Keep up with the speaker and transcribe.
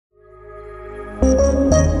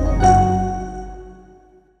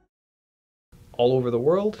All over the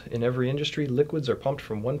world, in every industry, liquids are pumped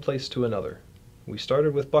from one place to another. We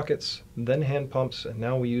started with buckets, then hand pumps, and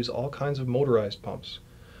now we use all kinds of motorized pumps.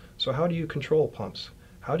 So how do you control pumps?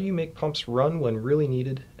 How do you make pumps run when really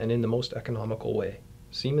needed and in the most economical way?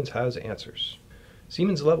 Siemens has answers.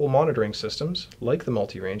 Siemens level monitoring systems, like the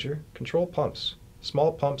Multiranger, control pumps.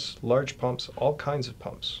 Small pumps, large pumps, all kinds of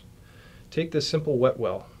pumps. Take this simple wet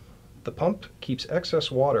well. The pump keeps excess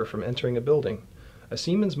water from entering a building. A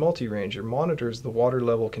Siemens Multiranger monitors the water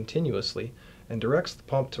level continuously and directs the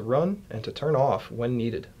pump to run and to turn off when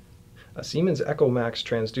needed. A Siemens Echomax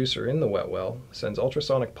transducer in the wet well sends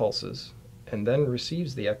ultrasonic pulses and then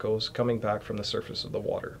receives the echoes coming back from the surface of the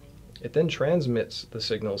water. It then transmits the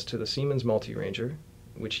signals to the Siemens Multiranger,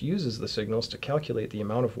 which uses the signals to calculate the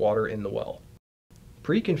amount of water in the well.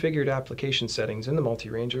 Pre-configured application settings in the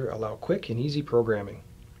Multiranger allow quick and easy programming.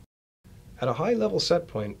 At a high-level set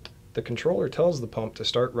point, the controller tells the pump to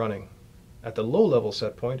start running. At the low-level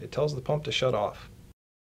set point, it tells the pump to shut off.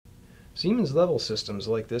 Siemens level systems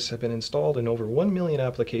like this have been installed in over 1 million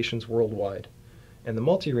applications worldwide, and the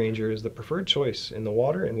Multiranger is the preferred choice in the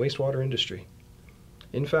water and wastewater industry.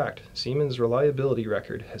 In fact, Siemens' reliability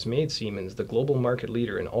record has made Siemens the global market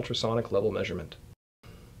leader in ultrasonic level measurement.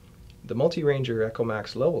 The Multiranger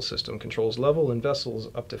Echomax level system controls level in vessels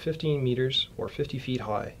up to 15 meters or 50 feet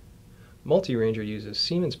high. Multiranger uses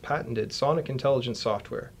Siemens' patented sonic intelligence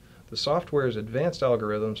software. The software's advanced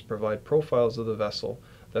algorithms provide profiles of the vessel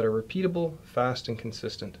that are repeatable, fast, and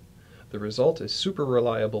consistent. The result is super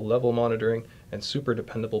reliable level monitoring and super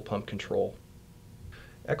dependable pump control.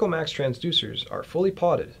 Echomax transducers are fully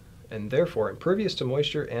potted and therefore impervious to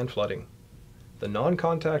moisture and flooding. The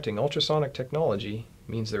non-contacting ultrasonic technology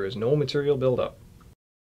means there is no material buildup.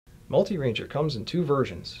 Multiranger comes in two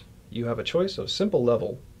versions. You have a choice of simple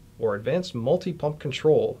level or advanced multi-pump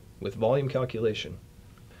control with volume calculation.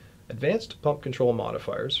 Advanced pump control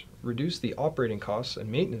modifiers reduce the operating costs and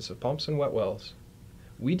maintenance of pumps and wet wells.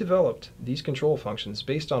 We developed these control functions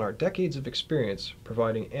based on our decades of experience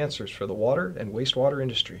providing answers for the water and wastewater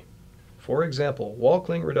industry. For example, wall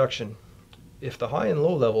cling reduction. If the high and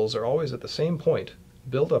low levels are always at the same point,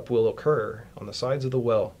 buildup will occur on the sides of the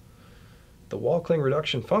well. The wall cling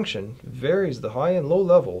reduction function varies the high and low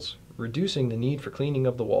levels, reducing the need for cleaning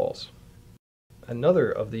of the walls.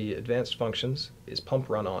 Another of the advanced functions is pump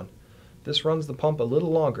run-on. This runs the pump a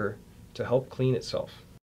little longer to help clean itself.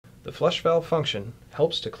 The flush valve function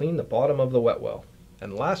helps to clean the bottom of the wet well.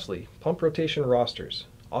 And lastly, pump rotation rosters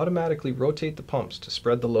automatically rotate the pumps to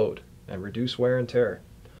spread the load and reduce wear and tear.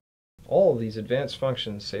 All of these advanced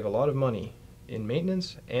functions save a lot of money in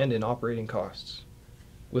maintenance and in operating costs.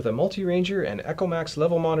 With a Multiranger and Echomax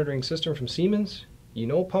level monitoring system from Siemens, you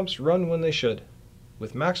know pumps run when they should,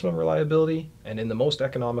 with maximum reliability and in the most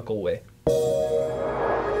economical way.